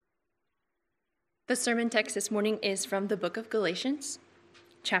The sermon text this morning is from the book of Galatians,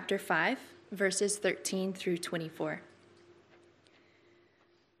 chapter 5, verses 13 through 24.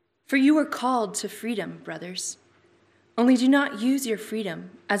 For you are called to freedom, brothers. Only do not use your freedom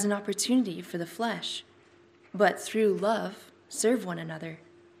as an opportunity for the flesh, but through love serve one another.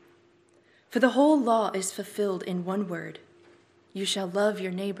 For the whole law is fulfilled in one word: you shall love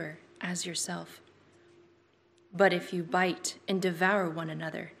your neighbor as yourself. But if you bite and devour one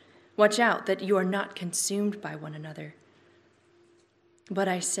another, watch out that you are not consumed by one another. But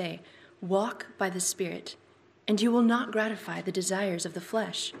I say, walk by the Spirit, and you will not gratify the desires of the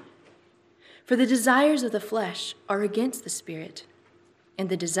flesh. For the desires of the flesh are against the Spirit, and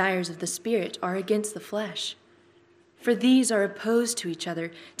the desires of the Spirit are against the flesh. For these are opposed to each other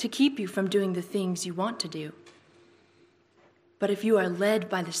to keep you from doing the things you want to do. But if you are led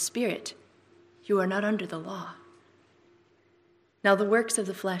by the Spirit, you are not under the law. Now the works of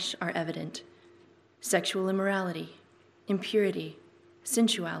the flesh are evident: sexual immorality, impurity,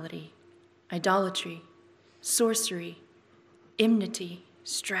 sensuality, idolatry, sorcery, enmity,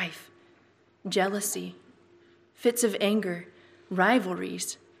 strife, jealousy, fits of anger,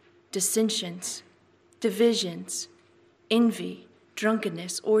 rivalries, dissensions, divisions, envy,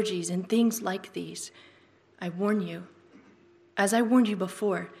 drunkenness, orgies, and things like these. I warn you, as I warned you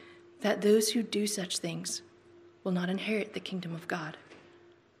before, that those who do such things will not inherit the kingdom of God.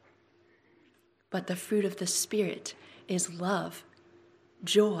 But the fruit of the Spirit is love,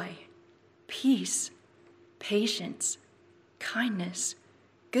 joy, peace, patience, kindness,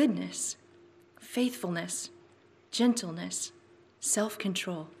 goodness, faithfulness, gentleness,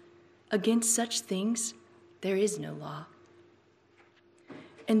 self-control. Against such things there is no law.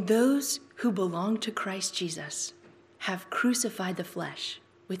 And those who belong to Christ Jesus have crucified the flesh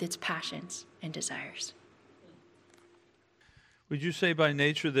with its passions and desires. Would you say by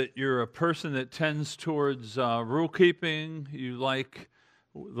nature that you're a person that tends towards rule keeping? You like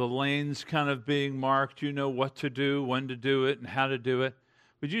the lanes kind of being marked. You know what to do, when to do it, and how to do it.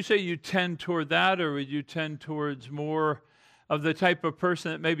 Would you say you tend toward that, or would you tend towards more of the type of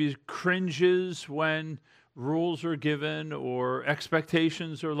person that maybe cringes when rules are given or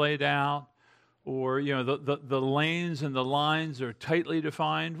expectations are laid out, or the lanes and the lines are tightly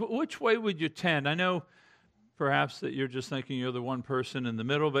defined? Which way would you tend? I know perhaps that you're just thinking you're the one person in the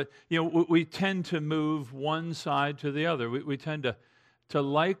middle, but we tend to move one side to the other. We tend to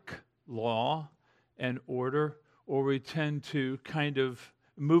like law and order, or we tend to kind of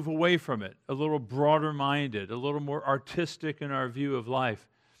move away from it, a little broader minded, a little more artistic in our view of life.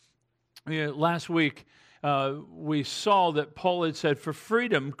 Last week, we saw that Paul had said, for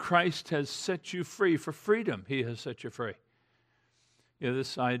freedom, Christ has set you free. For freedom, he has set you free.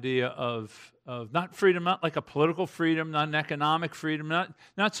 This idea of not freedom, not like a political freedom, not an economic freedom,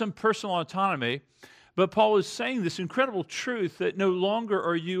 not some personal autonomy, but Paul is saying this incredible truth that no longer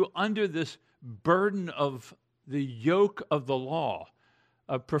are you under this burden of the yoke of the law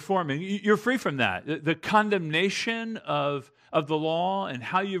of performing. You're free from that. The condemnation of the law and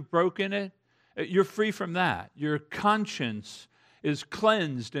how you've broken it, you're free from that. Your conscience is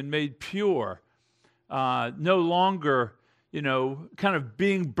cleansed and made pure. No longer kind of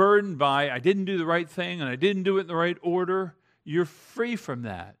being burdened by, I didn't do the right thing and I didn't do it in the right order. You're free from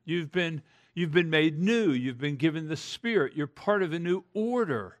that. You've been made new. You've been given the Spirit. You're part of a new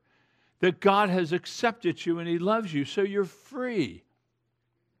order that God has accepted you and He loves you, so you're free.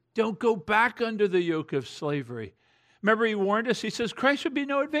 Don't go back under the yoke of slavery. Remember, He warned us. He says, Christ would be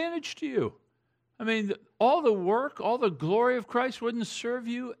no advantage to you. I mean, all the work, all the glory of Christ wouldn't serve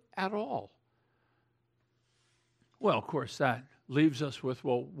you at all. Well, of course, that leaves us with,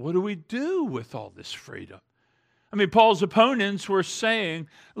 well, what do we do with all this freedom? I mean, Paul's opponents were saying,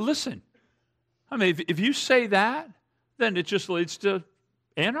 listen, I mean, if you say that, then it just leads to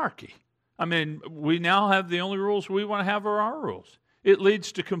anarchy. I mean, we now have the only rules we want to have are our rules. It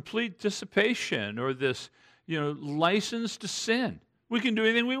leads to complete dissipation or this, license to sin. We can do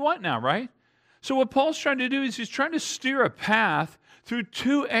anything we want now, right? So what Paul's trying to do is he's trying to steer a path through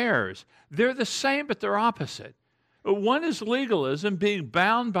two errors. They're the same, but they're opposite. One is legalism, being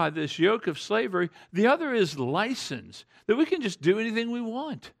bound by this yoke of slavery. The other is license, that we can just do anything we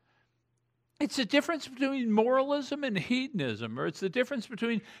want. It's the difference between moralism and hedonism, or it's the difference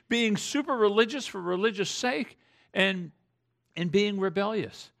between being super religious for religious sake and being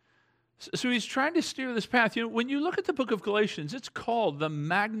rebellious. So he's trying to steer this path. When you look at the book of Galatians, it's called the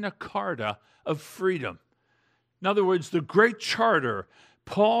Magna Carta of freedom. In other words, the great charter,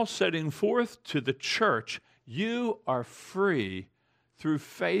 Paul setting forth to the church, you are free through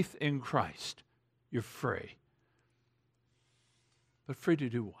faith in Christ. You're free. But free to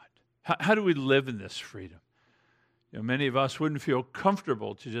do what? How do we live in this freedom? Many of us wouldn't feel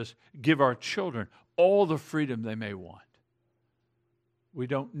comfortable to just give our children all the freedom they may want. We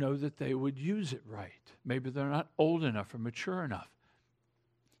don't know that they would use it right. Maybe they're not old enough or mature enough.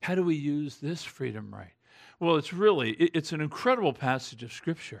 How do we use this freedom right? Well, it's an incredible passage of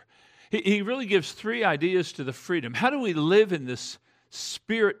Scripture. He really gives three ideas to the freedom. How do we live in this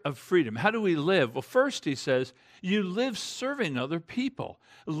spirit of freedom? How do we live? Well, first he says, you live serving other people,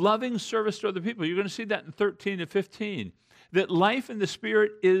 loving service to other people. You're going to see that in 13 to 15, that life in the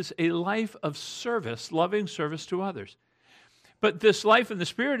Spirit is a life of service, loving service to others. But this life in the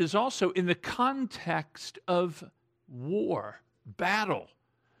Spirit is also in the context of war, battle,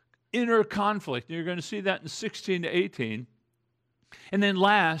 inner conflict. And you're going to see that in 16 to 18. And then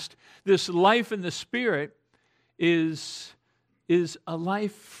last, this life in the Spirit is a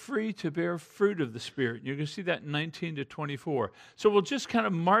life free to bear fruit of the Spirit. You're going to see that in 19 to 24. So we'll just kind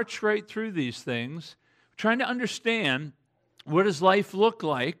of march right through these things, trying to understand what does life look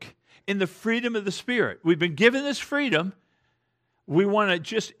like in the freedom of the Spirit. We've been given this freedom. We want to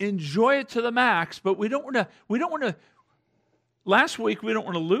just enjoy it to the max, but we don't want to, last week we don't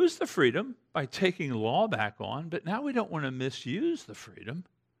want to lose the freedom by taking law back on, but now we don't want to misuse the freedom,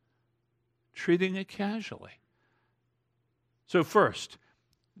 treating it casually. So first,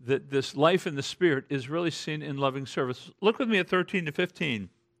 this life in the Spirit is really seen in loving service. Look with me at 13 to 15.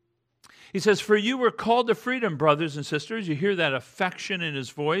 He says, for you were called to freedom, brothers and sisters. You hear that affection in his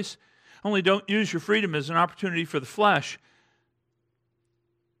voice. Only don't use your freedom as an opportunity for the flesh,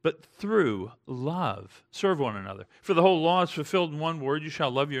 but through love, serve one another. For the whole law is fulfilled in one word, you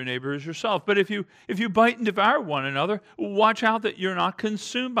shall love your neighbor as yourself. But if you bite and devour one another, watch out that you're not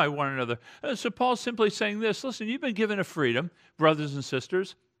consumed by one another. So Paul's simply saying this, listen, you've been given a freedom, brothers and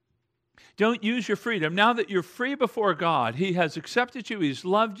sisters. Don't use your freedom. Now that you're free before God, He has accepted you, He's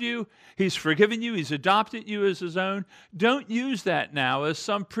loved you, He's forgiven you, He's adopted you as His own. Don't use that now as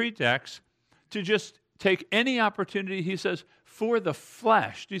some pretext to just take any opportunity, he says, for the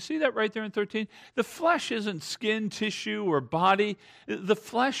flesh. Do you see that right there in 13? The flesh isn't skin, tissue, or body. The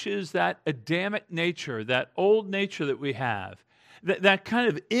flesh is that Adamic nature, that old nature that we have, that kind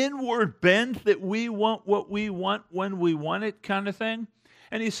of inward bent that we want what we want when we want it kind of thing.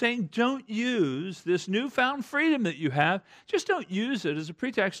 And he's saying, don't use this newfound freedom that you have, just don't use it as a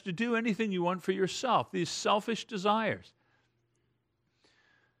pretext to do anything you want for yourself, these selfish desires.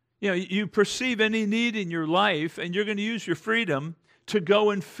 You perceive any need in your life, and you're going to use your freedom to go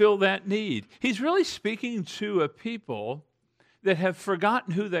and fill that need. He's really speaking to a people that have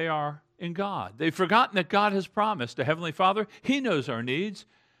forgotten who they are in God. They've forgotten that God has promised a Heavenly Father. He knows our needs.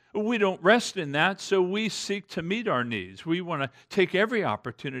 We don't rest in that, so we seek to meet our needs. We want to take every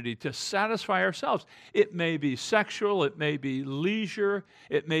opportunity to satisfy ourselves. It may be sexual, it may be leisure,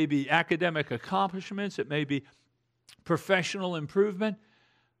 it may be academic accomplishments, it may be professional improvement.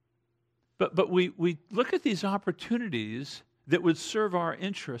 But we look at these opportunities that would serve our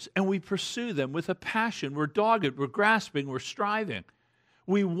interests, and we pursue them with a passion. We're dogged, we're grasping, we're striving.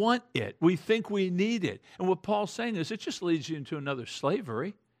 We want it. We think we need it. And what Paul's saying is it just leads you into another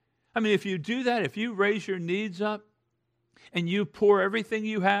slavery. I mean, if you do that, if you raise your needs up and you pour everything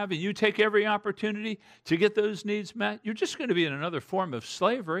you have and you take every opportunity to get those needs met, you're just going to be in another form of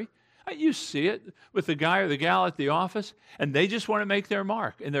slavery. You see it with the guy or the gal at the office, and they just want to make their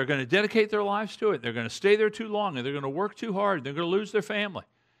mark, and they're going to dedicate their lives to it. They're going to stay there too long, and they're going to work too hard. They're going to lose their family.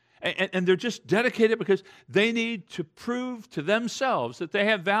 And they're just dedicated because they need to prove to themselves that they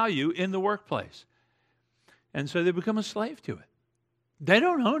have value in the workplace. And so they become a slave to it. They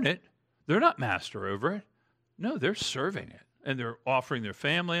don't own it. They're not master over it. No, they're serving it. And they're offering their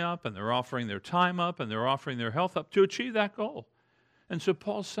family up, and they're offering their time up, and they're offering their health up to achieve that goal. And so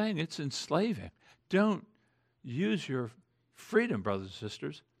Paul's saying it's enslaving. Don't use your freedom, brothers and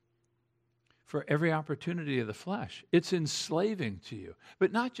sisters, for every opportunity of the flesh. It's enslaving to you.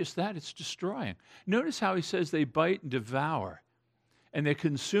 But not just that, it's destroying. Notice how he says they bite and devour, and they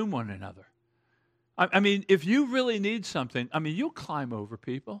consume one another. I mean, if you really need something, you'll climb over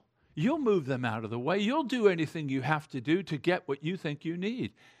people. You'll move them out of the way. You'll do anything you have to do to get what you think you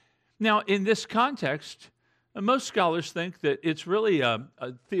need. Now, in this context, most scholars think that it's really a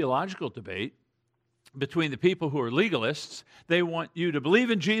theological debate between the people who are legalists. They want you to believe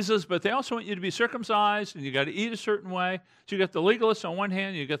in Jesus, but they also want you to be circumcised, and you got to eat a certain way. So you got the legalists on one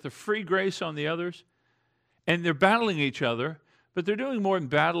hand, you got the free grace on the others, and they're battling each other, but they're doing more than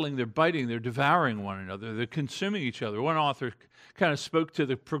battling. They're biting, they're devouring one another, they're consuming each other. One author kind of spoke to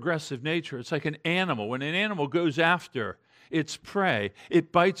the progressive nature. It's like an animal. When an animal goes after its prey,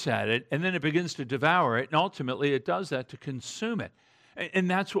 it bites at it, and then it begins to devour it, and ultimately it does that to consume it. And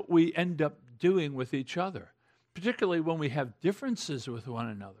that's what we end up doing with each other, particularly when we have differences with one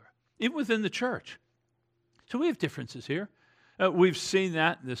another, even within the church. So we have differences here. We've seen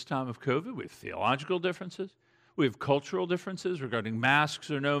that in this time of COVID. We have theological differences. We have cultural differences regarding masks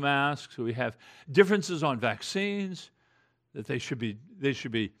or no masks. We have differences on vaccines, that they should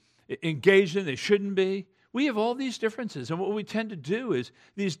be engaged in, they shouldn't be. We have all these differences. And what we tend to do is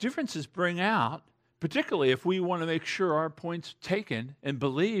these differences bring out, particularly if we want to make sure our point's taken and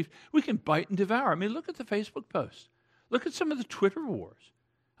believed, we can bite and devour. I mean, look at the Facebook posts. Look at some of the Twitter wars.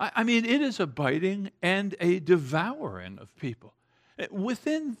 I mean, it is a biting and a devouring of people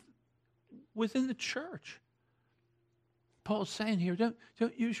within the church. Paul's saying here, don't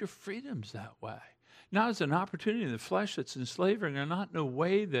use your freedoms that way. Not as an opportunity in the flesh that's enslaving, or not in a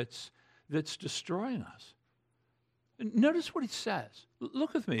way that's destroying us. And notice what he says.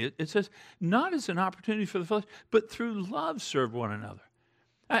 Look with me. It says, not as an opportunity for the flesh, but through love serve one another.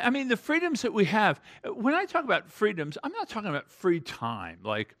 I mean, the freedoms that we have, when I talk about freedoms, I'm not talking about free time,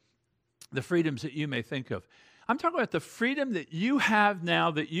 like the freedoms that you may think of. I'm talking about the freedom that you have now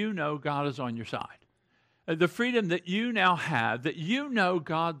that you know God is on your side. The freedom that you now have, that you know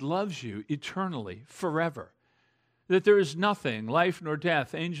God loves you eternally, forever. That there is nothing, life nor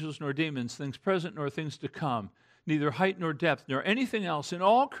death, angels nor demons, things present nor things to come, neither height nor depth, nor anything else in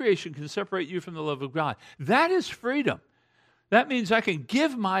all creation can separate you from the love of God. That is freedom. That means I can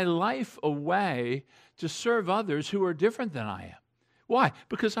give my life away to serve others who are different than I am. Why?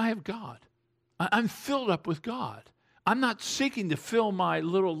 Because I have God. I'm filled up with God. I'm not seeking to fill my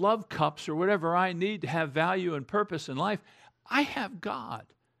little love cups or whatever I need to have value and purpose in life. I have God.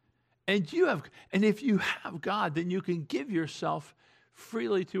 And if you have God, then you can give yourself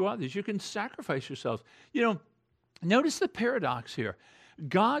freely to others. You can sacrifice yourselves. You know, notice the paradox here.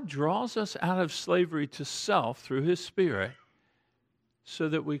 God draws us out of slavery to self through his Spirit so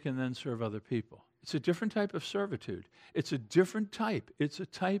that we can then serve other people. It's a different type of servitude. It's a different type. It's a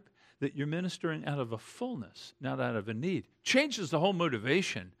type that you're ministering out of a fullness, not out of a need. Changes the whole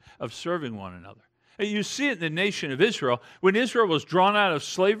motivation of serving one another. And you see it in the nation of Israel. When Israel was drawn out of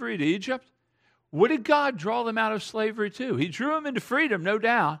slavery to Egypt, what did God draw them out of slavery to? He drew them into freedom, no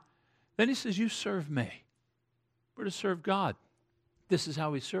doubt. Then he says, you serve me. We're to serve God. This is how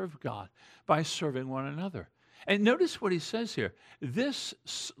we serve God, by serving one another. And notice what he says here. This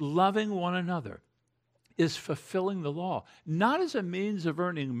loving one another is fulfilling the law, not as a means of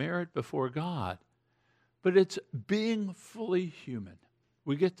earning merit before God, but it's being fully human.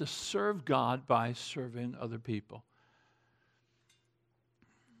 We get to serve God by serving other people.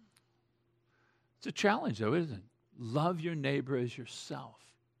 It's a challenge, though, isn't it? Love your neighbor as yourself.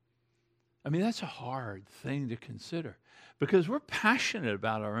 I mean, that's a hard thing to consider because we're passionate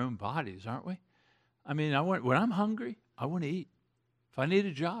about our own bodies, aren't we? I mean, when I'm hungry, I want to eat. If I need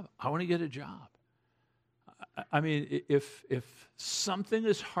a job, I want to get a job. I mean, if something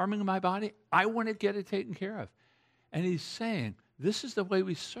is harming my body, I want to get it taken care of. And he's saying, this is the way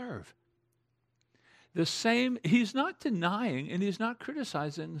we serve. He's not denying and he's not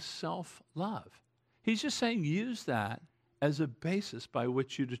criticizing self-love. He's just saying use that as a basis by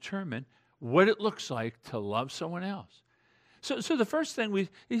which you determine what it looks like to love someone else. So the first thing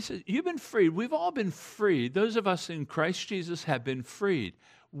he says, you've been freed. We've all been freed. Those of us in Christ Jesus have been freed.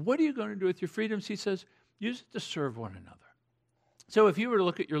 What are you going to do with your freedoms? He says, use it to serve one another. So if you were to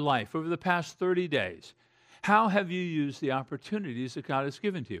look at your life over the past 30 days, how have you used the opportunities that God has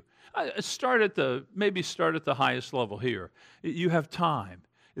given to you? Start at the highest level here. You have time,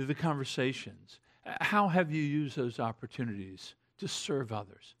 the conversations. How have you used those opportunities to serve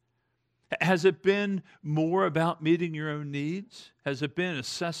others? Has it been more about meeting your own needs? Has it been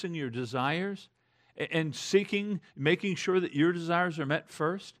assessing your desires and making sure that your desires are met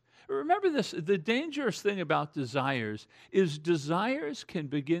first? Remember this, the dangerous thing about desires is desires can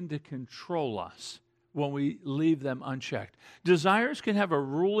begin to control us when we leave them unchecked. Desires can have a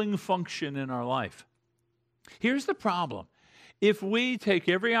ruling function in our life. Here's the problem. If we take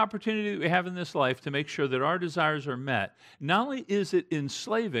every opportunity that we have in this life to make sure that our desires are met, not only is it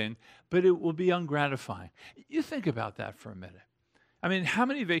enslaving, but it will be ungratifying. You think about that for a minute. I mean, how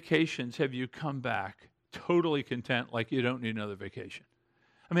many vacations have you come back totally content like you don't need another vacation?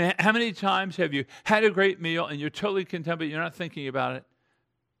 I mean, how many times have you had a great meal and you're totally content, but you're not thinking about it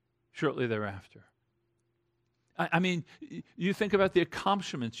shortly thereafter? I mean, you think about the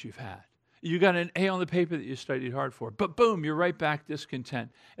accomplishments you've had. You got an A on the paper that you studied hard for, but boom, you're right back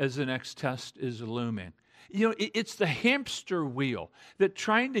discontent as the next test is looming. You know, it's the hamster wheel that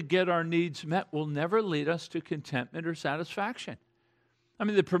trying to get our needs met will never lead us to contentment or satisfaction. I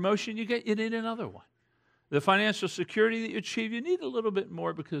mean, the promotion you get, you need another one. The financial security that you achieve, you need a little bit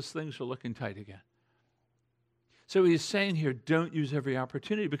more because things are looking tight again. So he's saying here, don't use every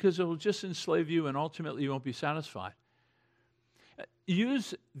opportunity because it will just enslave you and ultimately you won't be satisfied.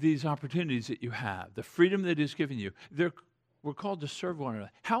 Use these opportunities that you have, the freedom that he's given you. We're called to serve one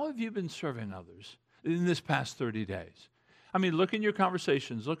another. How have you been serving others in this past 30 days? I mean, look in your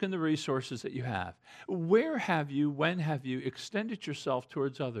conversations, look in the resources that you have. Where have you, when have you extended yourself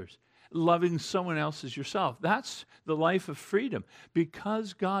towards others? Loving someone else as yourself. That's the life of freedom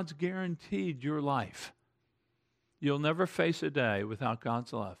because God's guaranteed your life. You'll never face a day without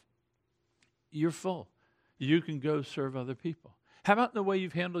God's love. You're full. You can go serve other people. How about the way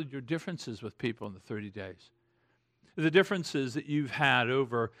you've handled your differences with people in the 30 days? The differences that you've had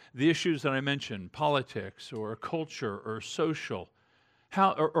over the issues that I mentioned, politics or culture or social.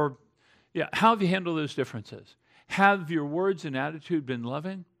 How have you handled those differences? Have your words and attitude been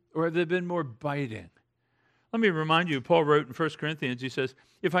loving or have they been more biting? Let me remind you, Paul wrote in 1 Corinthians, he says,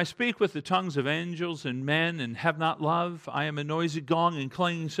 if I speak with the tongues of angels and men and have not love, I am a noisy gong and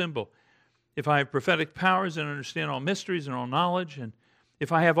clanging cymbal. If I have prophetic powers and understand all mysteries and all knowledge, and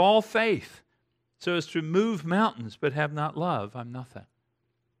if I have all faith so as to move mountains but have not love, I'm nothing.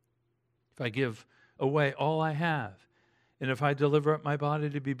 If I give away all I have, and if I deliver up my body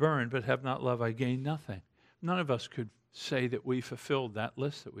to be burned but have not love, I gain nothing. None of us could say that we fulfilled that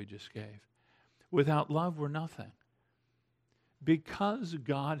list that we just gave. Without love, we're nothing. Because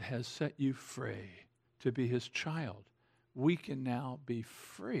God has set you free to be his child, we can now be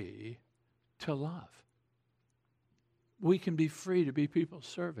free to love. We can be free to be people's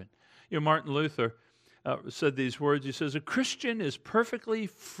servant. You know, Martin Luther said these words. He says, a Christian is perfectly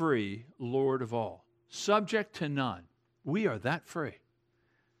free, Lord of all, subject to none. We are that free.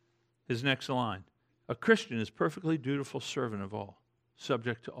 His next line, a Christian is perfectly dutiful servant of all,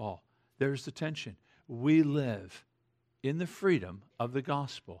 subject to all. There's the tension. We live in the freedom of the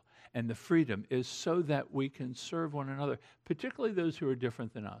gospel, and the freedom is so that we can serve one another, particularly those who are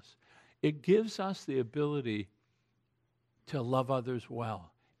different than us. It gives us the ability to love others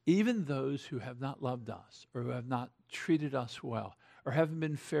well, even those who have not loved us or who have not treated us well or haven't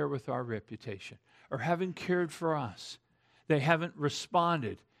been fair with our reputation or haven't cared for us. They haven't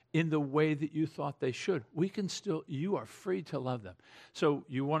responded in the way that you thought they should. You are free to love them. So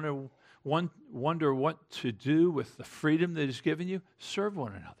you want to wonder what to do with the freedom that He's given you? Serve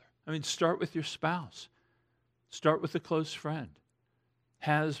one another. I mean, start with your spouse. Start with a close friend.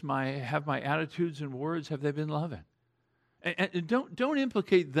 Have my attitudes and words, have they been loving? And don't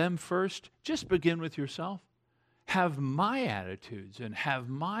implicate them first. Just begin with yourself. Have my attitudes and have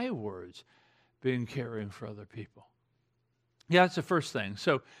my words been caring for other people? Yeah, that's the first thing.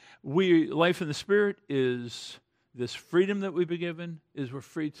 So life in the Spirit is this freedom that we've been given, is we're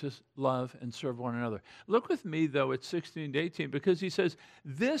free to love and serve one another. Look with me, though, at 16 to 18, because he says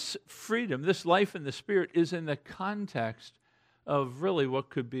this freedom, this life in the Spirit, is in the context of really what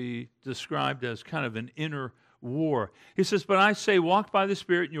could be described as kind of an inner war. He says, but I say, walk by the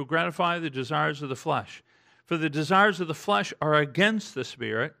Spirit, and you'll gratify the desires of the flesh. For the desires of the flesh are against the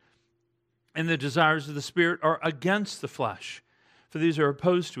Spirit, and the desires of the Spirit are against the flesh. For these are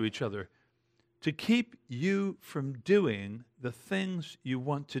opposed to each other, to keep you from doing the things you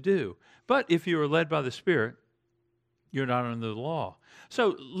want to do. But if you are led by the Spirit, you're not under the law.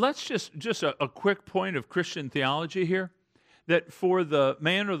 So let's just a quick point of Christian theology here, that for the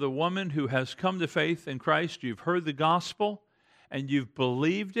man or the woman who has come to faith in Christ, you've heard the gospel and you've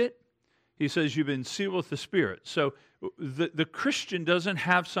believed it. He says you've been sealed with the Spirit. So the Christian doesn't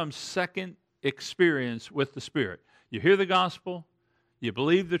have some second experience with the Spirit. You hear the gospel, you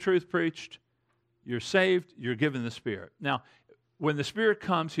believe the truth preached, you're saved, you're given the Spirit. Now, when the Spirit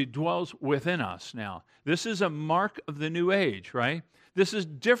comes, He dwells within us now. This is a mark of the new age, right? This is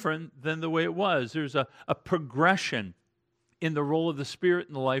different than the way it was. There's a progression in the role of the Spirit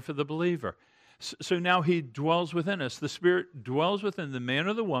in the life of the believer. So now He dwells within us. The Spirit dwells within the man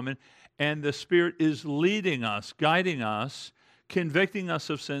or the woman, and the Spirit is leading us, guiding us, convicting us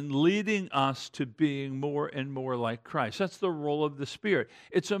of sin, leading us to being more and more like Christ. That's the role of the Spirit.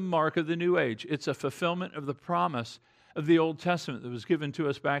 It's a mark of the new age. It's a fulfillment of the promise of the Old Testament that was given to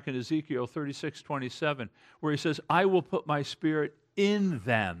us back in Ezekiel 36:27, where He says, I will put my Spirit in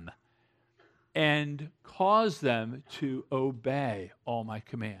them and cause them to obey all my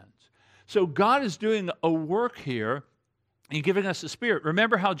commands. So God is doing a work here in giving us the Spirit.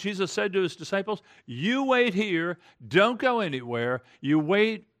 Remember how Jesus said to His disciples, you wait here, don't go anywhere. You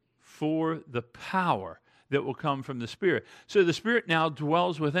wait for the power that will come from the Spirit. So the Spirit now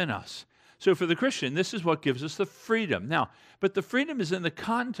dwells within us. So for the Christian, this is what gives us the freedom. Now, but the freedom is in the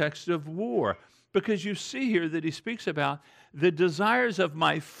context of war. Because you see here that he speaks about the desires of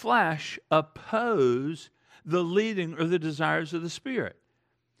my flesh oppose the leading or the desires of the Spirit.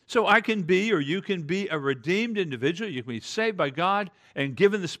 So I can be, or you can be, a redeemed individual. You can be saved by God and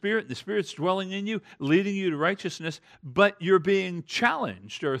given the Spirit, and the Spirit's dwelling in you, leading you to righteousness, but you're being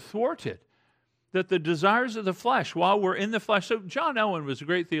challenged or thwarted. That the desires of the flesh, while we're in the flesh. So John Owen was a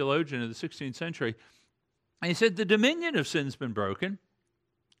great theologian of the 16th century, and he said the dominion of sin's been broken.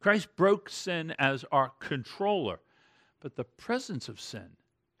 Christ broke sin as our controller, but the presence of sin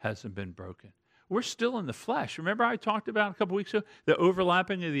hasn't been broken. We're still in the flesh. Remember I talked about a couple weeks ago, the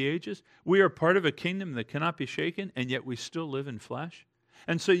overlapping of the ages? We are part of a kingdom that cannot be shaken, and yet we still live in flesh.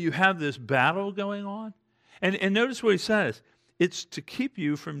 And so you have this battle going on. And notice what he says. It's to keep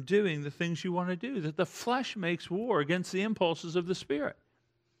you from doing the things you want to do, that the flesh makes war against the impulses of the Spirit,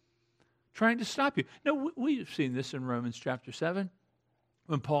 trying to stop you. Now, we've seen this in Romans chapter 7,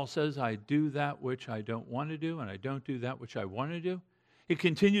 when Paul says, I do that which I don't want to do, and I don't do that which I want to do. He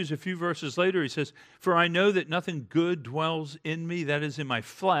continues a few verses later. He says, for I know that nothing good dwells in me, that is in my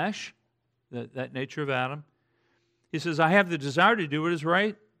flesh, that nature of Adam. He says, I have the desire to do what is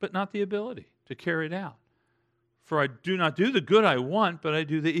right, but not the ability to carry it out. For I do not do the good I want, but I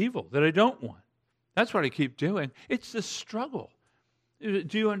do the evil that I don't want. That's what I keep doing. It's the struggle. Do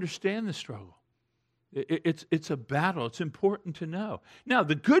you understand the struggle? It's a battle. It's important to know. Now,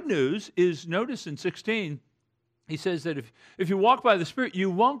 the good news is, notice in 16, he says that if you walk by the Spirit, you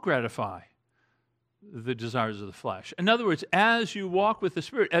won't gratify the desires of the flesh. In other words, as you walk with the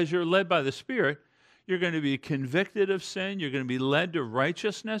Spirit, as you're led by the Spirit, you're going to be convicted of sin, you're going to be led to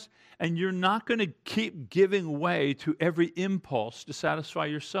righteousness, and you're not going to keep giving way to every impulse to satisfy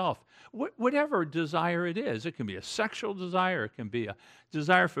yourself. Whatever desire it is, it can be a sexual desire, it can be a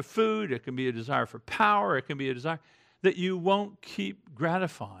desire for food, it can be a desire for power, it can be a desire that you won't keep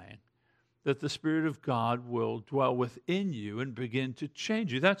gratifying, that the Spirit of God will dwell within you and begin to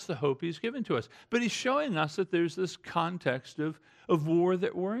change you. That's the hope he's given to us. But he's showing us that there's this context of war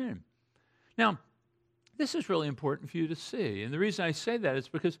that we're in. Now, this is really important for you to see. And the reason I say that is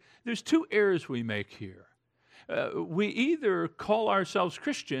because there's two errors we make here. We either call ourselves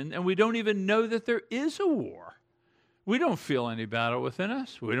Christian and we don't even know that there is a war. We don't feel any battle within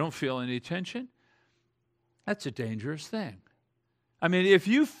us. We don't feel any tension. That's a dangerous thing. I mean, if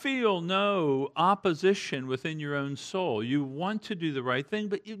you feel no opposition within your own soul, you want to do the right thing,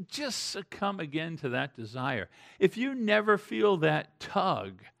 but you just succumb again to that desire. If you never feel that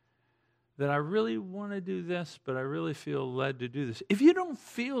tug, that I really want to do this, but I really feel led to do this. If you don't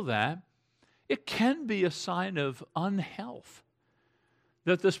feel that, it can be a sign of unhealth,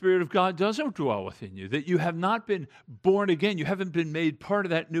 that the Spirit of God doesn't dwell within you, that you have not been born again. You haven't been made part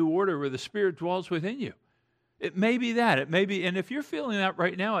of that new order where the Spirit dwells within you. It may be that. It may be, and if you're feeling that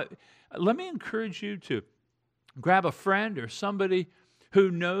right now, let me encourage you to grab a friend or somebody who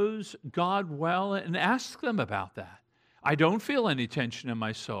knows God well and ask them about that. I don't feel any tension in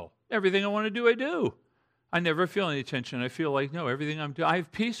my soul. Everything I want to do, I do. I never feel any tension. I feel like, no, everything I'm doing, I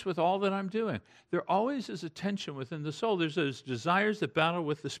have peace with all that I'm doing. There always is a tension within the soul. There's those desires that battle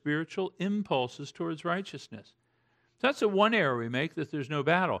with the spiritual impulses towards righteousness. So that's the one error we make, that there's no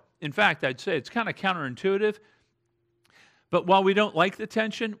battle. In fact, I'd say it's kind of counterintuitive. But while we don't like the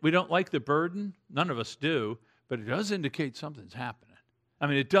tension, we don't like the burden, none of us do, but it does indicate something's happening. I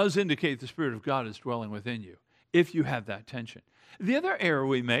mean, it does indicate the Spirit of God is dwelling within you, if you have that tension. The other error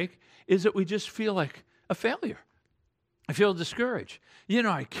we make is that we just feel like a failure. I feel discouraged. You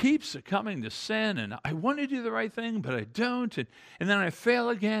know, I keep succumbing to sin, and I want to do the right thing, but I don't, and then I fail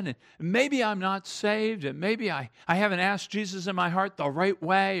again, and maybe I'm not saved, and maybe I haven't asked Jesus in my heart the right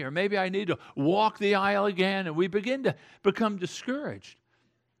way, or maybe I need to walk the aisle again, and we begin to become discouraged.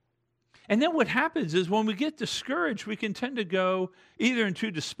 And then what happens is when we get discouraged, we can tend to go either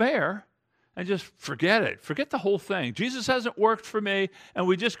into despair and just forget it. Forget the whole thing. Jesus hasn't worked for me, and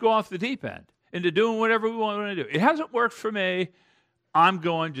we just go off the deep end into doing whatever we want to do. It hasn't worked for me. I'm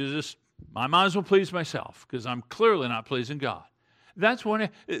going to I might as well please myself because I'm clearly not pleasing God. That's one.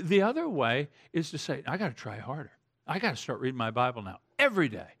 The other way is to say, I got to try harder. I got to start reading my Bible now every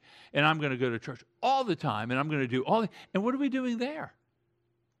day. And I'm going to go to church all the time, and I'm going to do all the, and what are we doing there?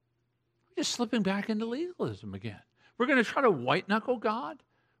 We're just slipping back into legalism again. We're going to try to white-knuckle God.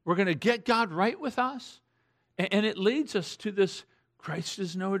 We're going to get God right with us. And it leads us to this, Christ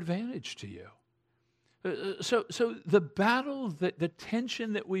is no advantage to you. So the battle, the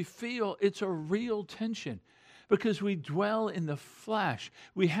tension that we feel, it's a real tension because we dwell in the flesh.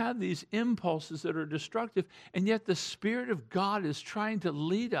 We have these impulses that are destructive, and yet the Spirit of God is trying to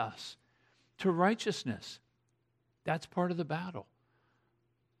lead us to righteousness. That's part of the battle.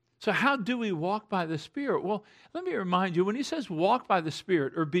 So how do we walk by the Spirit? Well, let me remind you, when he says walk by the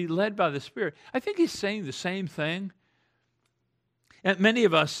Spirit or be led by the Spirit, I think he's saying the same thing. And many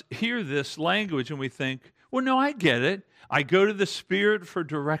of us hear this language and we think, well, no, I get it. I go to the Spirit for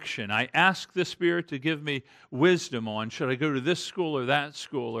direction. I ask the Spirit to give me wisdom on, should I go to this school or that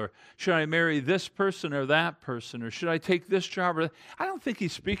school, or should I marry this person or that person, or should I take this job? I don't think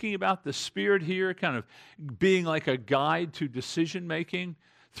he's speaking about the Spirit here kind of being like a guide to decision-making,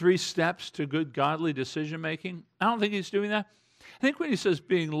 3 steps to good godly decision-making. I don't think he's doing that. I think when he says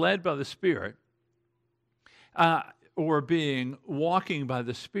being led by the Spirit, or walking by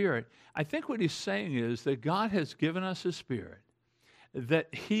the Spirit, I think what he's saying is that God has given us a Spirit,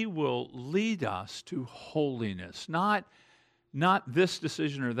 that he will lead us to holiness, not this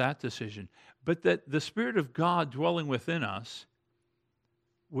decision or that decision, but that the Spirit of God dwelling within us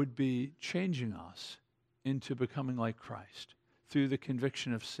would be changing us into becoming like Christ through the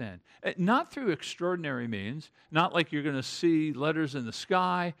conviction of sin. Not through extraordinary means, not like you're going to see letters in the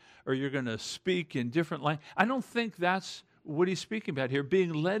sky or you're going to speak in different language. I don't think that's what he's speaking about here.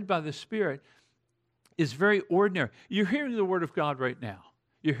 Being led by the Spirit is very ordinary. You're hearing the Word of God right now.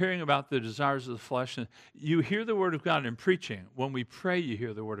 You're hearing about the desires of the flesh. And you hear the Word of God in preaching. When we pray, you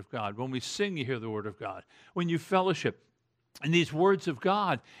hear the Word of God. When we sing, you hear the Word of God. When you fellowship, and these words of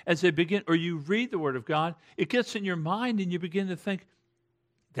God, as they begin, or you read the Word of God, it gets in your mind and you begin to think,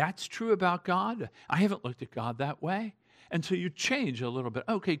 that's true about God. I haven't looked at God that way. And so you change a little bit.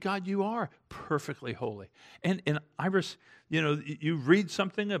 Okay, God, you are perfectly holy. And Iris, you read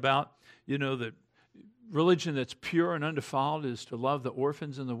something about, that religion that's pure and undefiled is to love the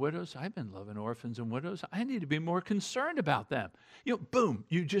orphans and the widows. I've been loving orphans and widows. I need to be more concerned about them. Boom,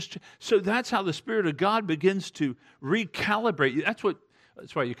 so that's how the Spirit of God begins to recalibrate you. That's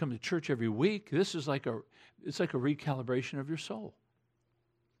why you come to church every week. This is it's like a recalibration of your soul.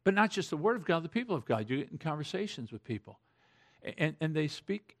 But not just the Word of God, the people of God. You get in conversations with people. And they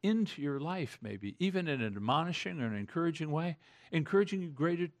speak into your life, maybe, even in an admonishing or an encouraging way, encouraging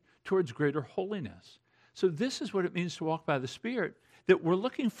you towards greater holiness. So this is what it means to walk by the Spirit, that we're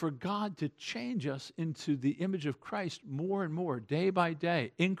looking for God to change us into the image of Christ more and more, day by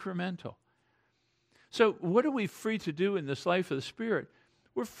day, incremental. So what are we free to do in this life of the Spirit?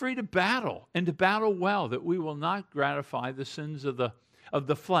 We're free to battle, and to battle well, that we will not gratify the sins of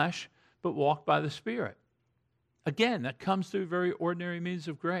the flesh, but walk by the Spirit. Again, that comes through very ordinary means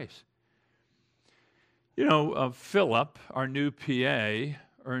of grace. Philip, our new PA,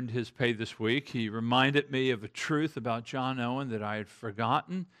 earned his pay this week. He reminded me of a truth about John Owen that I had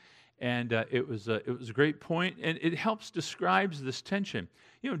forgotten, and it was a great point, and it helps describes this tension.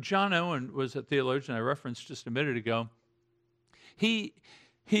 John Owen was a theologian I referenced just a minute ago. He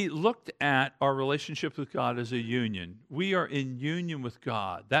looked at our relationship with God as a union. We are in union with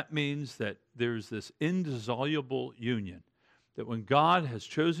God. That means that there's this indissoluble union, that when God has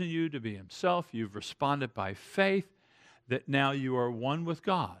chosen you to be himself, you've responded by faith, that now you are one with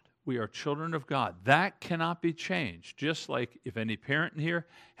God. We are children of God. That cannot be changed. Just like if any parent in here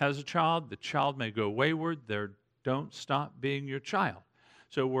has a child, the child may go wayward. Don't stop being your child.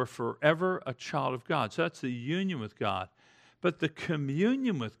 So we're forever a child of God. So that's the union with God. But the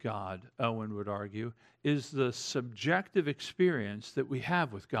communion with God, Owen would argue, is the subjective experience that we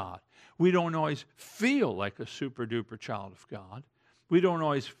have with God. We don't always feel like a super-duper child of God. We don't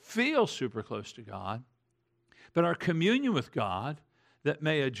always feel super close to God. But our communion with God, that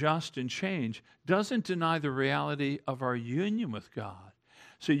may adjust and change, doesn't deny the reality of our union with God.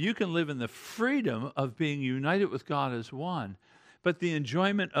 So you can live in the freedom of being united with God as one, but the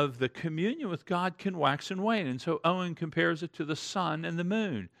enjoyment of the communion with God can wax and wane. And so Owen compares it to the sun and the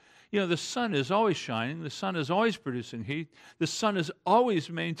moon. The sun is always shining. The sun is always producing heat. The sun is always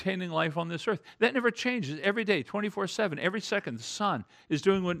maintaining life on this earth. That never changes. Every day, 24/7, every second, the sun is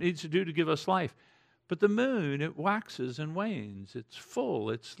doing what it needs to do to give us life. But the moon, it waxes and wanes. It's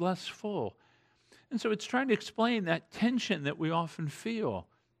full, it's less full. And so it's trying to explain that tension that we often feel,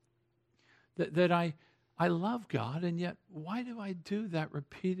 that I love God, and yet why do I do that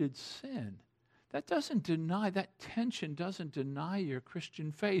repeated sin? That tension doesn't deny your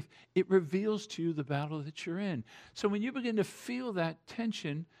Christian faith. It reveals to you the battle that you're in. So when you begin to feel that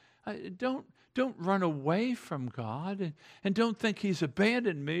tension, don't run away from God and don't think he's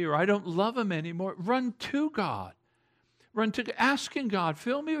abandoned me or I don't love him anymore. Run to God. Run to asking God,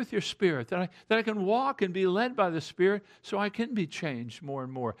 fill me with your Spirit, that I can walk and be led by the Spirit so I can be changed more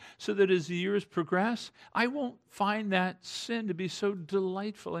and more. So that as the years progress, I won't find that sin to be so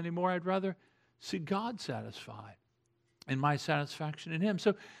delightful anymore. I'd rather see God satisfied and my satisfaction in him.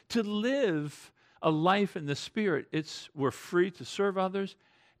 So to live a life in the Spirit, we're free to serve others,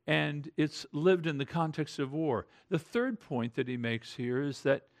 and it's lived in the context of war. The third point that he makes here is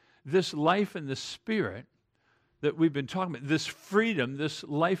that this life in the Spirit that we've been talking about, this freedom, this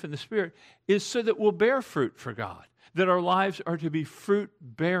life in the Spirit, is so that we'll bear fruit for God, that our lives are to be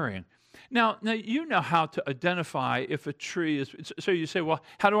fruit-bearing. Now, you know how to identify if a tree is, so you say, well,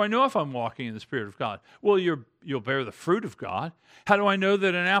 how do I know if I'm walking in the Spirit of God? Well, you'll bear the fruit of God. How do I know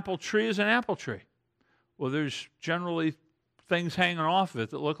that an apple tree is an apple tree? Well, there's generally things hanging off of it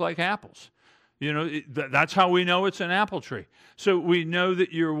that look like apples. You know, that's how we know it's an apple tree. So we know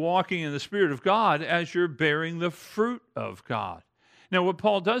that you're walking in the Spirit of God as you're bearing the fruit of God. Now, what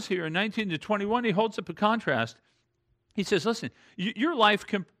Paul does here in 19 to 21, he holds up a contrast. He says, listen, your life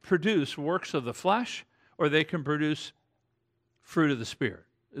can produce works of the flesh, or they can produce fruit of the Spirit.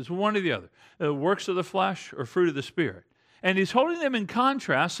 It's one or the other. Works of the flesh or fruit of the Spirit. And he's holding them in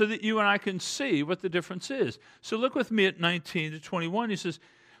contrast so that you and I can see what the difference is. So look with me at 19 to 21. He says,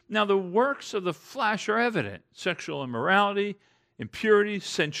 now the works of the flesh are evident: sexual immorality, impurity,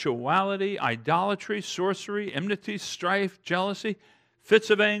 sensuality, idolatry, sorcery, enmity, strife, jealousy, fits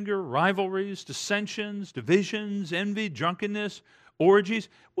of anger, rivalries, dissensions, divisions, envy, drunkenness, orgies.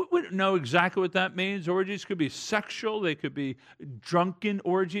 We don't know exactly what that means. Orgies could be sexual. They could be drunken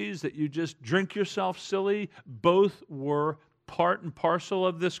orgies that you just drink yourself silly. Both were part and parcel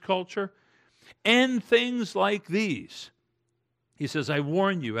of this culture. And things like these. He says, I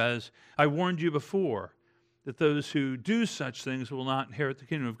warn you, as I warned you before, that those who do such things will not inherit the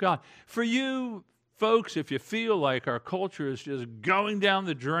kingdom of God. For you folks, if you feel like our culture is just going down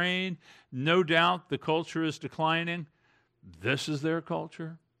the drain, no doubt the culture is declining. This is their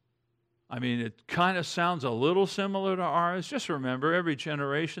culture. I mean, it kind of sounds a little similar to ours. Just remember, every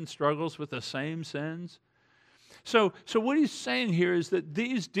generation struggles with the same sins. So what he's saying here is that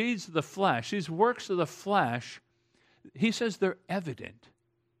these deeds of the flesh, these works of the flesh, he says they're evident.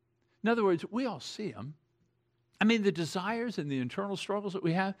 In other words, we all see them. I mean, the desires and the internal struggles that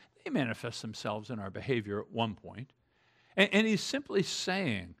we have, they manifest themselves in our behavior at one point. And he's simply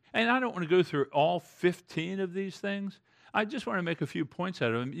saying, and I don't want to go through all 15 of these things. I just want to make a few points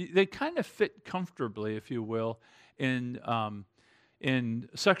out of them. They kind of fit comfortably, if you will, in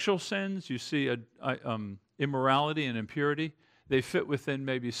sexual sins. You see immorality and impurity. They fit within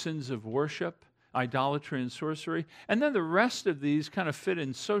maybe sins of worship, idolatry and sorcery. And then the rest of these kind of fit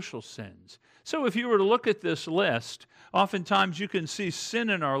in social sins. So if you were to look at this list, oftentimes you can see sin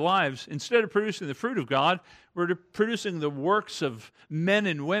in our lives. Instead of producing the fruit of God, we're producing the works of men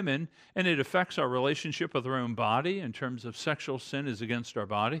and women, and it affects our relationship with our own body in terms of sexual sin is against our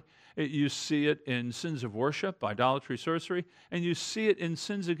body. You see it in sins of worship, idolatry, sorcery, and you see it in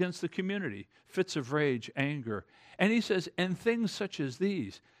sins against the community, fits of rage, anger. And he says, and things such as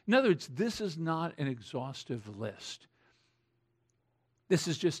these. In other words, this is not an exhaustive list. This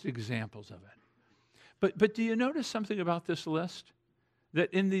is just examples of it. But do you notice something about this list?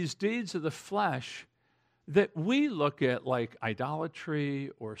 That in these deeds of the flesh, that we look at like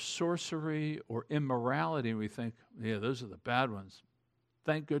idolatry or sorcery or immorality, and we think, yeah, those are the bad ones.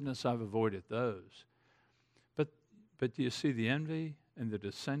 Thank goodness I've avoided those. But do you see the envy and the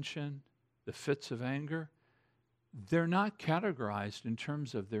dissension, the fits of anger? They're not categorized in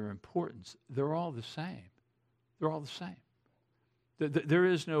terms of their importance. They're all the same. They're all the same. There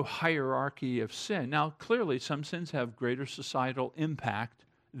is no hierarchy of sin. Now, clearly, some sins have greater societal impact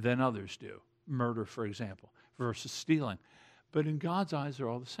than others do. Murder, for example, versus stealing. But in God's eyes, they're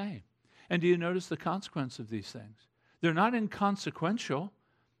all the same. And do you notice the consequence of these things? They're not inconsequential.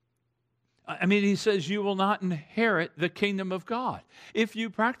 I mean, he says you will not inherit the kingdom of God. If you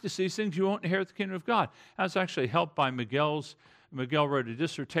practice these things, you won't inherit the kingdom of God. I was actually helped by Miguel wrote a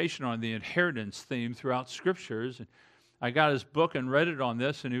dissertation on the inheritance theme throughout scriptures. And I got his book and read it on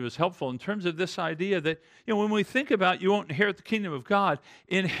this, and he was helpful in terms of this idea that, you know, when we think about you won't inherit the kingdom of God,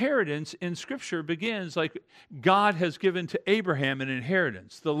 inheritance in Scripture begins like God has given to Abraham an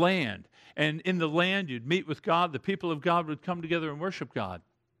inheritance, the land. And in the land, you'd meet with God. The people of God would come together and worship God.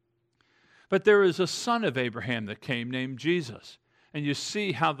 But there is a son of Abraham that came named Jesus. And you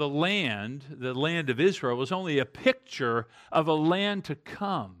see how the land of Israel, was only a picture of a land to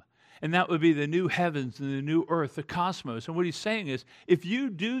come. And that would be the new heavens and the new earth, the cosmos. And what he's saying is, if you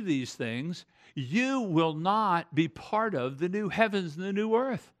do these things, you will not be part of the new heavens and the new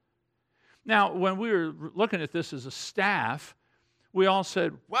earth. Now, when we were looking at this as a staff, we all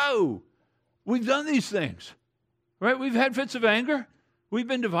said, whoa, we've done these things, right? We've had fits of anger. We've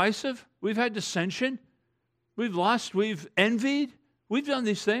been divisive. We've had dissension. We've lost. We've envied. We've done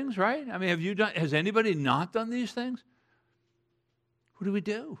these things, right? I mean, has anybody not done these things? What do we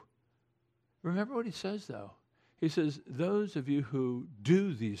do? Remember what he says, though. He says, those of you who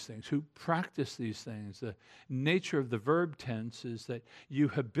do these things, who practice these things, the nature of the verb tense is that you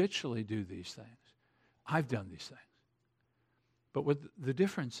habitually do these things. I've done these things. But what the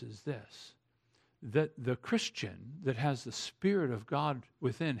difference is this, that the Christian that has the Spirit of God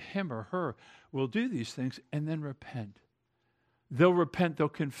within him or her will do these things and then repent. They'll repent, they'll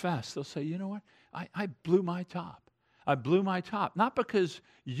confess. They'll say, you know what, I blew my top. I blew my top, not because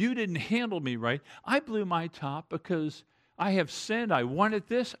you didn't handle me right. I blew my top because I have sinned. I wanted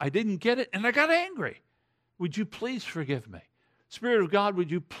this. I didn't get it, and I got angry. Would you please forgive me? Spirit of God, would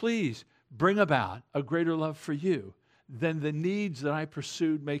you please bring about a greater love for you than the needs that I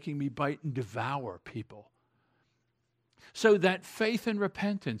pursued making me bite and devour people? So that faith and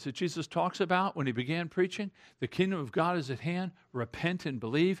repentance that Jesus talks about when he began preaching, the kingdom of God is at hand, repent and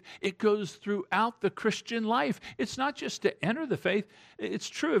believe, it goes throughout the Christian life. It's not just to enter the faith. It's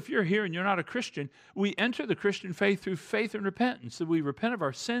true if you're here and you're not a Christian, we enter the Christian faith through faith and repentance. So we repent of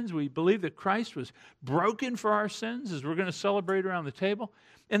our sins, we believe that Christ was broken for our sins, as we're going to celebrate around the table,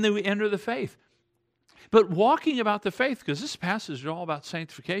 and then we enter the faith. But walking about the faith, because this passage is all about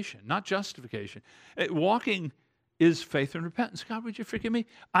sanctification, not justification. Walking is faith and repentance. God, would you forgive me?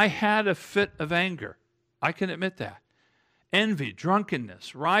 I had a fit of anger. I can admit that. Envy,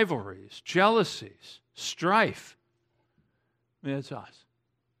 drunkenness, rivalries, jealousies, strife. I mean, it's us.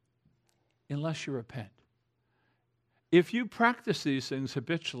 Unless you repent. If you practice these things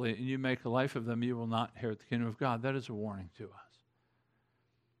habitually and you make a life of them, you will not inherit the kingdom of God. That is a warning to us.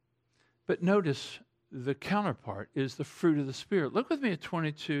 But notice the counterpart is the fruit of the Spirit. Look with me at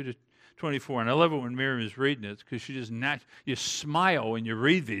 22 to 24. And I love it when Miriam is reading it because she just you smile when you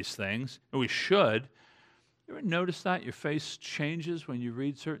read these things, and we should. You ever notice that? Your face changes when you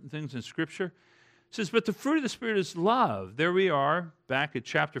read certain things in Scripture. It says, but the fruit of the Spirit is love. There we are, back at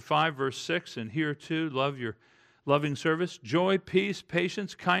chapter 5, verse 6, and here too, love your loving service, joy, peace,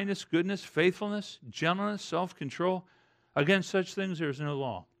 patience, kindness, goodness, faithfulness, gentleness, self-control. Against such things there is no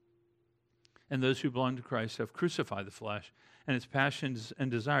law. And those who belong to Christ have crucified the flesh and its passions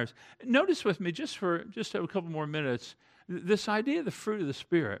and desires. Notice with me, just a couple more minutes, this idea of the fruit of the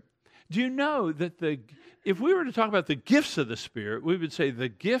Spirit. Do you know that if we were to talk about the gifts of the Spirit, we would say the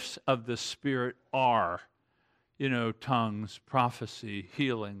gifts of the Spirit are, tongues, prophecy,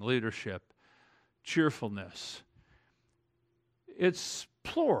 healing, leadership, cheerfulness. It's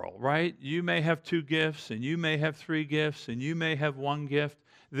plural, right? You may have 2 gifts, and you may have 3 gifts, and you may have 1 gift.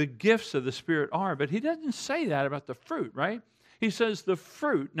 The gifts of the Spirit are, but he doesn't say that about the fruit, right? He says the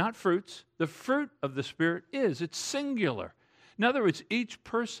fruit, not fruits, the fruit of the Spirit is. It's singular. In other words, each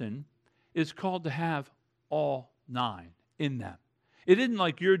person is called to have all 9 in them. It isn't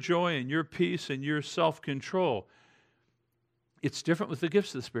like your joy and your peace and your self-control. It's different with the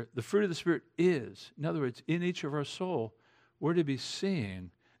gifts of the Spirit. The fruit of the Spirit is. In other words, in each of our soul, we're to be seeing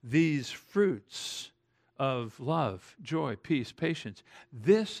these fruits of love, joy, peace, patience.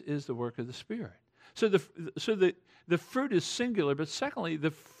 This is the work of the Spirit. So the fruit is singular, but secondly,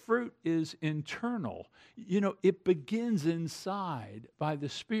 the fruit is internal. It begins inside by the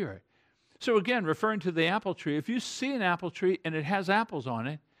Spirit. So again, referring to the apple tree, if you see an apple tree and it has apples on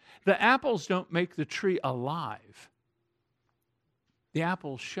it, the apples don't make the tree alive. The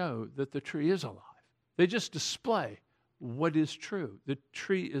apples show that the tree is alive. They just display what is true. The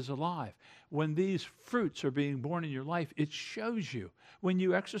tree is alive. When these fruits are being born in your life, it shows you. When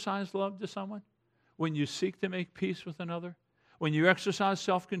you exercise love to someone, when you seek to make peace with another, when you exercise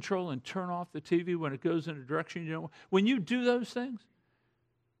self-control and turn off the TV when it goes in a direction you don't want, when you do those things,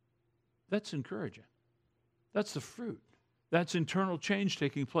 that's encouraging. That's the fruit. That's internal change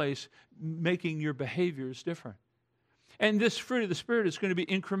taking place, making your behaviors different. And this fruit of the Spirit is going to be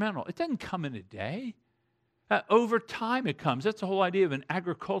incremental. It doesn't come in a day. Over time it comes. That's the whole idea of an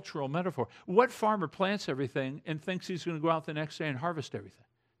agricultural metaphor. What farmer plants everything and thinks he's going to go out the next day and harvest everything?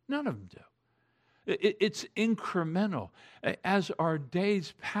 None of them do. It's incremental. As our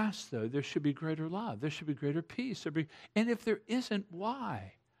days pass, though, there should be greater love. There should be greater peace. And if there isn't,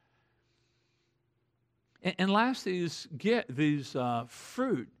 why? And lastly, these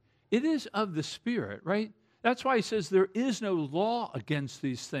fruit, it is of the Spirit, right? That's why he says there is no law against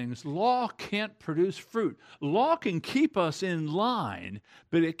these things. Law can't produce fruit. Law can keep us in line,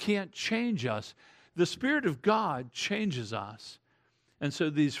 but it can't change us. The Spirit of God changes us. And so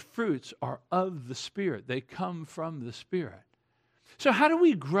these fruits are of the Spirit. They come from the Spirit. So how do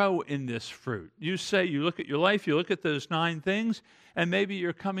we grow in this fruit? You say, you look at your life, you look at those 9 things, and maybe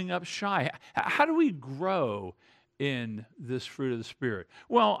you're coming up shy. How do we grow in this fruit of the Spirit?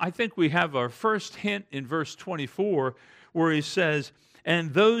 Well, I think we have our first hint in verse 24 where he says,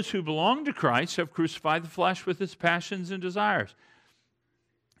 And those who belong to Christ have crucified the flesh with its passions and desires.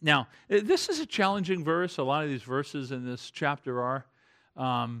 Now, this is a challenging verse. A lot of these verses in this chapter are.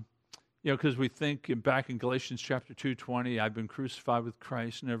 Because we think back in Galatians chapter 2:20, I've been crucified with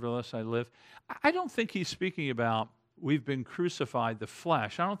Christ, nevertheless I live. I don't think he's speaking about we've been crucified the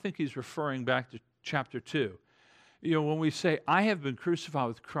flesh. I don't think he's referring back to chapter 2. When we say, I have been crucified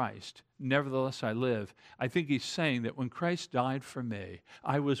with Christ, nevertheless I live, I think he's saying that when Christ died for me,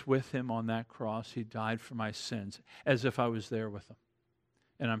 I was with him on that cross. He died for my sins as if I was there with him.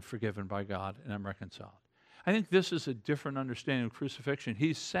 And I'm forgiven by God and I'm reconciled. I think this is a different understanding of crucifixion.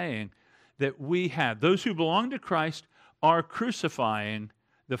 He's saying that we have, those who belong to Christ are crucifying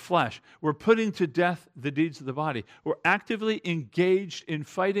the flesh. We're putting to death the deeds of the body. We're actively engaged in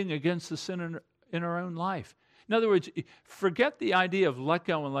fighting against the sin in our own life. In other words, forget the idea of let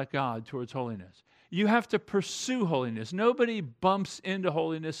go and let God towards holiness. You have to pursue holiness. Nobody bumps into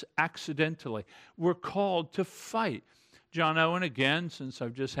holiness accidentally. We're called to fight. John Owen, again, since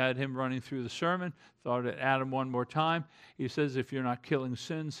I've just had him running through the sermon, thought I'd add him one more time. He says, if you're not killing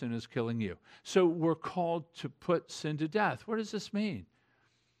sin, sin is killing you. So we're called to put sin to death. What does this mean?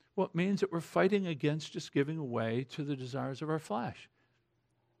 Well, it means that we're fighting against just giving away to the desires of our flesh.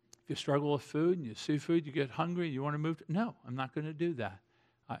 If you struggle with food and you see food, you get hungry, you want to move. No, I'm not going to do that.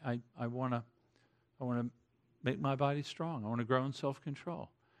 I want to make my body strong. I want to grow in self-control.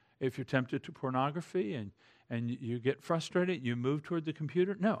 If you're tempted to pornography and you get frustrated, you move toward the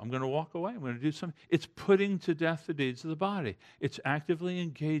computer. No, I'm going to walk away. I'm going to do something. It's putting to death the deeds of the body. It's actively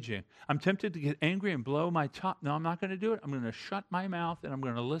engaging. I'm tempted to get angry and blow my top. No, I'm not going to do it. I'm going to shut my mouth and I'm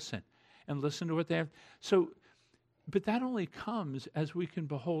going to listen to what they have. But that only comes as we can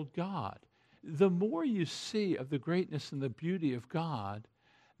behold God. The more you see of the greatness and the beauty of God,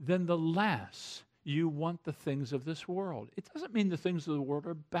 then the less you want the things of this world. It doesn't mean the things of the world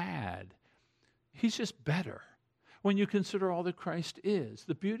are bad. He's just better. When you consider all that Christ is,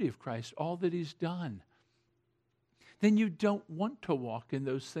 the beauty of Christ, all that he's done, then you don't want to walk in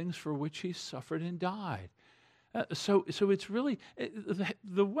those things for which he suffered and died. So it's really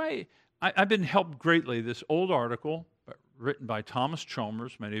the way. I've been helped greatly. This old article written by Thomas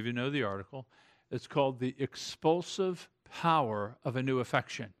Chalmers, many of you know the article. It's called The Expulsive Power of a New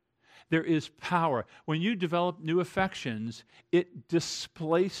Affection. There is power. When you develop new affections, it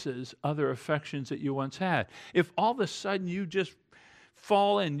displaces other affections that you once had. If all of a sudden you just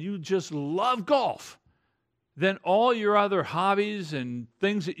fall and you just love golf, then all your other hobbies and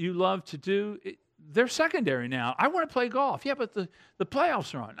things that you love to do, they're secondary now. I want to play golf. Yeah, but the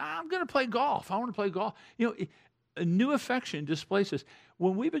playoffs are on. I'm going to play golf. I want to play golf. A new affection displaces.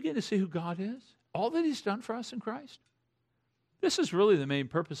 When we begin to see who God is, all that he's done for us in Christ, this is really the main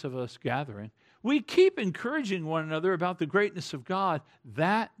purpose of us gathering. We keep encouraging one another about the greatness of God.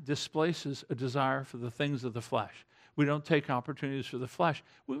 That displaces a desire for the things of the flesh. We don't take opportunities for the flesh.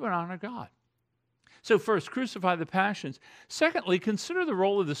 We would honor God. So first, crucify the passions. Secondly, consider the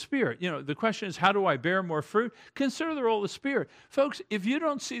role of the Spirit. The question is, how do I bear more fruit? Consider the role of the Spirit. Folks, if you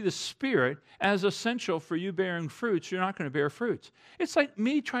don't see the Spirit as essential for you bearing fruits, you're not going to bear fruits. It's like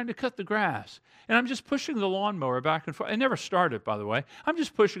me trying to cut the grass, and I'm just pushing the lawnmower back and forth. I never started, by the way. I'm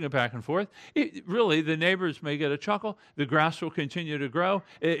just pushing it back and forth. Really, the neighbors may get a chuckle. The grass will continue to grow.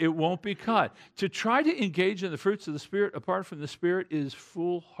 It won't be cut. To try to engage in the fruits of the Spirit apart from the Spirit is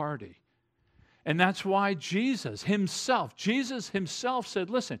foolhardy. And that's why Jesus himself said,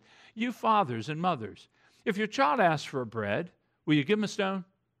 listen, you fathers and mothers, if your child asks for bread, will you give him a stone?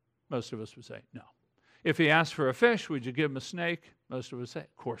 Most of us would say no. If he asks for a fish, would you give him a snake? Most of us would say,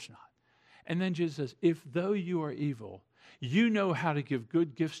 of course not. And then Jesus says, if though you are evil, you know how to give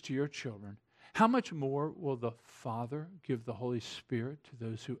good gifts to your children, how much more will the Father give the Holy Spirit to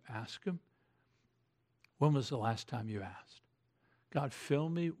those who ask him? When was the last time you asked? God, fill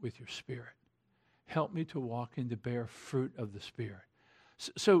me with your Spirit. Help me to walk and to bear fruit of the Spirit.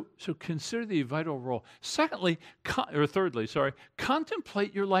 So consider the vital role. Thirdly,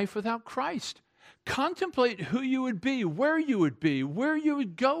 contemplate your life without Christ. Contemplate who you would be, where you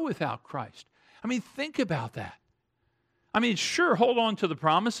would go without Christ. Think about that. Sure, hold on to the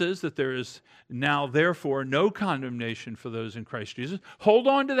promises that there is now, therefore, no condemnation for those in Christ Jesus. Hold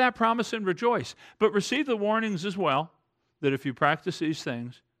on to that promise and rejoice. But receive the warnings as well that if you practice these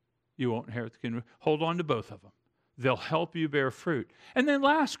things, you won't inherit the kingdom. Hold on to both of them. They'll help you bear fruit. And then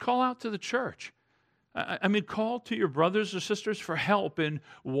last, call out to the church. Call to your brothers or sisters for help in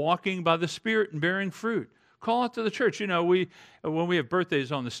walking by the Spirit and bearing fruit. Call out to the church. When we have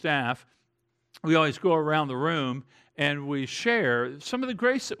birthdays on the staff, we always go around the room and we share some of the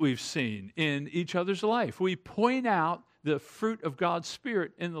grace that we've seen in each other's life. We point out the fruit of God's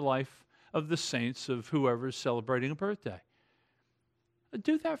Spirit in the life of the saints of whoever is celebrating a birthday.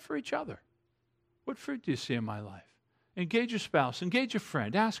 Do that for each other. What fruit do you see in my life? Engage your spouse, engage a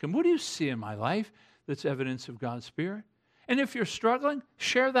friend, ask him, what do you see in my life that's evidence of God's Spirit? And if you're struggling,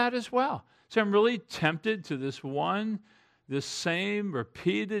 share that as well. So I'm really tempted to this same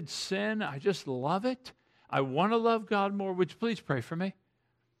repeated sin. I just love it. I want to love God more. Would you please pray for me?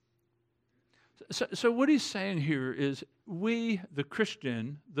 So what he's saying here is we, the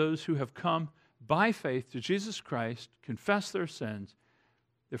Christian, those who have come by faith to Jesus Christ, confess their sins,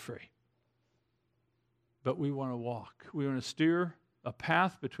 they're free. But we want to walk. We want to steer a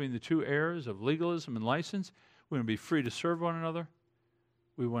path between the two errors of legalism and license. We want to be free to serve one another.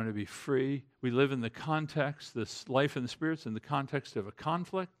 We want to be free. We live in the context, this life in the Spirit's in the context of a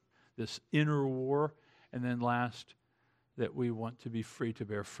conflict, this inner war. And then last, that we want to be free to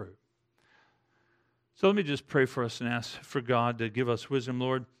bear fruit. So let me just pray for us and ask for God to give us wisdom,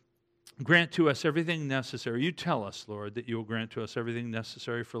 Lord. Grant to us everything necessary. You tell us, Lord, that you will grant to us everything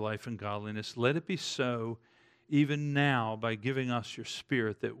necessary for life and godliness. Let it be so even now by giving us your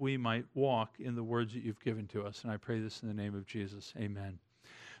Spirit that we might walk in the words that you've given to us. And I pray this in the name of Jesus. Amen.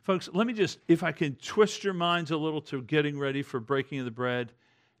 Folks, let me just, if I can twist your minds a little to getting ready for breaking of the bread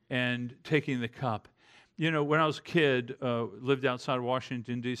and taking the cup. You know, when I was a kid, lived outside of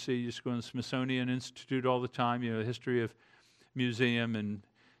Washington, D.C., used to go to the Smithsonian Institute all the time, you know, history of museum and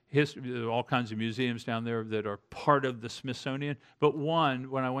history, all kinds of museums down there that are part of the Smithsonian. But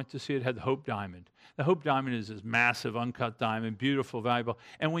one, when I went to see it, had the Hope Diamond. The Hope Diamond is this massive uncut diamond, beautiful, valuable.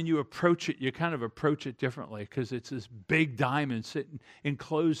 And when you approach it, you kind of approach it differently because it's this big diamond sitting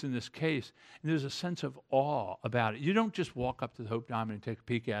enclosed in this case. And there's a sense of awe about it. You don't just walk up to the Hope Diamond and take a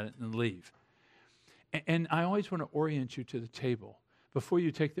peek at it and then leave. And I always want to orient you to the table before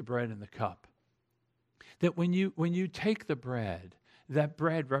you take the bread and the cup. That when you take the bread, that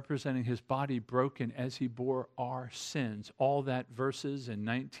bread representing his body broken as he bore our sins, all that verses in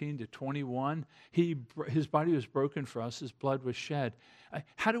 19 to 21, his body was broken for us, his blood was shed.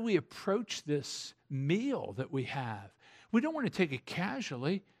 How do we approach this meal that we have? We don't want to take it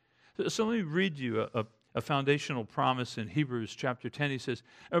casually. So let me read you a foundational promise in Hebrews chapter 10. He says,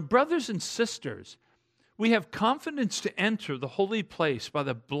 brothers and sisters, we have confidence to enter the holy place by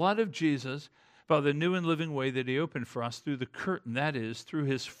the blood of Jesus, by the new and living way that he opened for us through the curtain, that is, through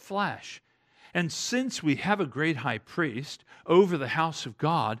his flesh. And since we have a great high priest over the house of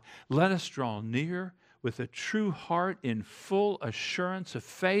God, let us draw near with a true heart in full assurance of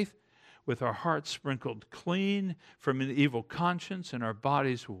faith, with our hearts sprinkled clean from an evil conscience and our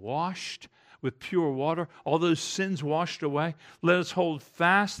bodies washed with pure water, all those sins washed away. Let us hold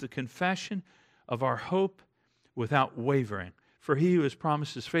fast the confession of our hope without wavering, for he who has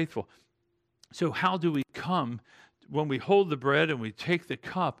promised is faithful. So how do we come when we hold the bread and we take the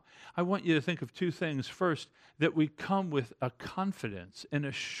cup? I want you to think of two things. First, that we come with a confidence, an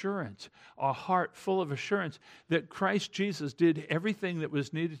assurance, a heart full of assurance that Christ Jesus did everything that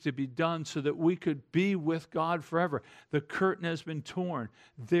was needed to be done so that we could be with God forever. The curtain has been torn.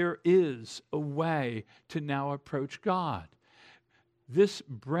 There is a way to now approach God. This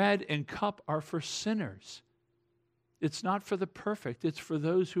bread and cup are for sinners. It's not for the perfect. It's for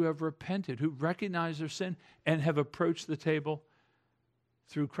those who have repented, who recognize their sin and have approached the table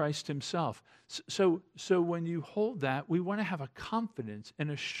through Christ himself. So when you hold that, we want to have a confidence and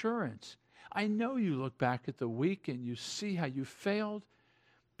assurance. I know you look back at the week and you see how you failed,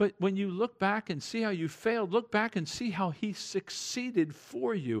 but when you look back and see how you failed, look back and see how he succeeded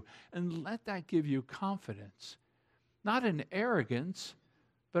for you, and let that give you confidence. Not an arrogance,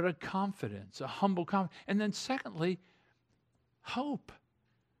 but a confidence, a humble confidence. And then secondly, hope.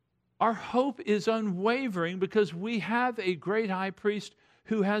 Our hope is unwavering because we have a great high priest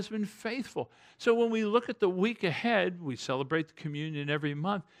who has been faithful. So when we look at the week ahead, we celebrate the communion every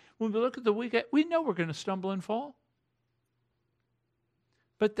month. When we look at the week ahead, we know we're going to stumble and fall.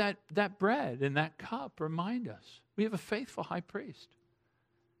 But that bread and that cup remind us we have a faithful high priest.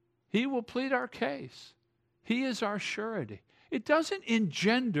 He will plead our case. He is our surety. It doesn't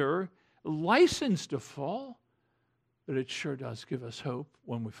engender license to fall, but it sure does give us hope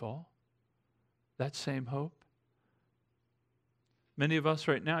when we fall. That same hope. Many of us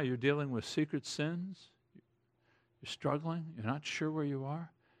right now, you're dealing with secret sins. You're struggling. You're not sure where you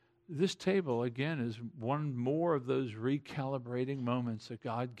are. This table, again, is one more of those recalibrating moments that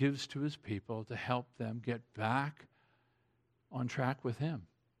God gives to his people to help them get back on track with him.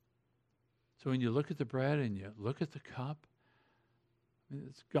 So when you look at the bread and you look at the cup,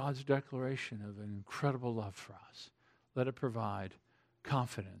 it's God's declaration of an incredible love for us. Let it provide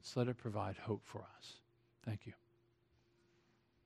confidence. Let it provide hope for us. Thank you.